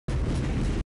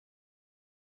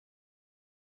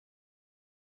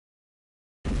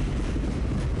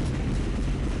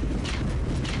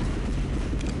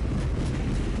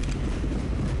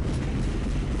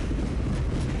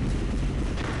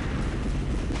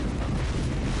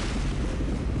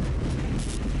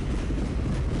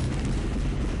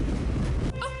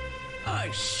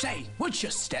I say, would you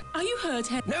step? Are you hurt,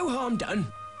 Henry? No harm done.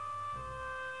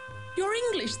 You're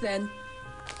English, then?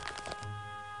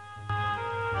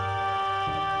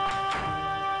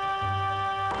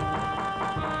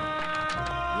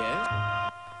 Yes?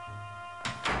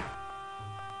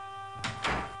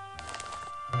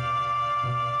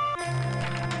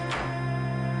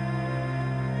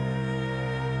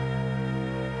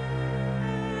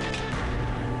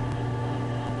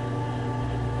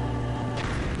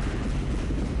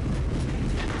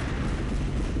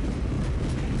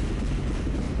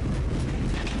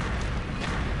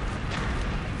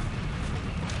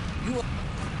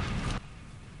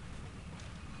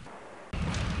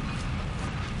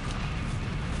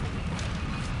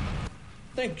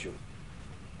 Thank you.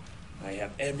 I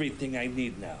have everything I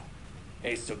need now.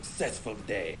 A successful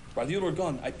day. While you were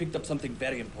gone, I picked up something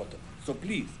very important. So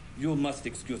please, you must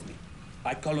excuse me.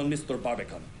 I call on Mr.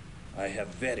 Barbican. I have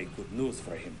very good news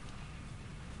for him.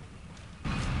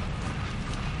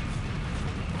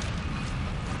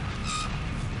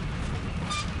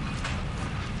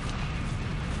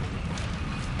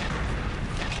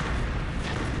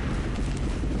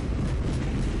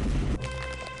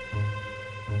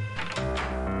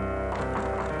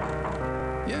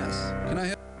 Yes, can I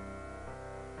have...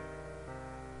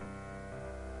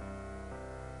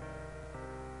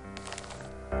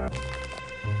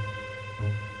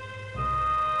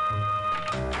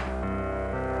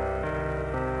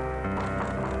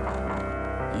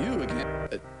 You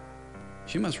again?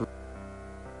 She must...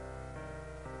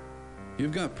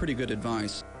 You've got pretty good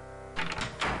advice.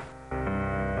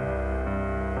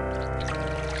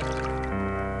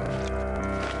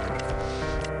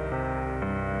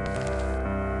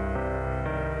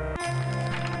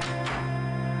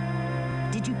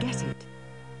 Did you get it?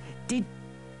 Did...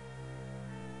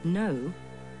 No.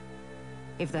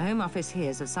 If the Home Office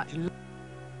hears of such...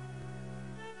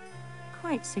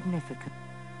 Quite significant,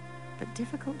 but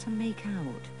difficult to make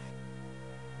out.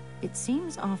 It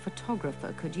seems our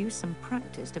photographer could use some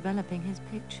practice developing his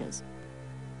pictures.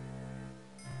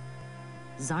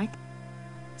 Zeit...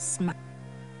 Smack...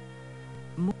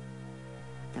 More...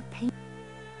 The paint...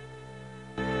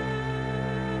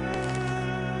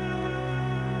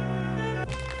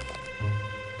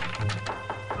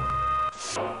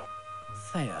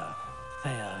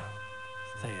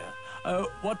 Thea. Oh,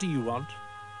 what do you want?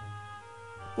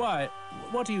 Why,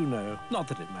 what do you know? Not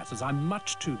that it matters. I'm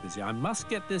much too busy. I must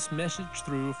get this message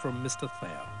through from Mr.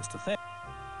 Thayer. Mr. Thayer,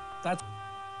 that's...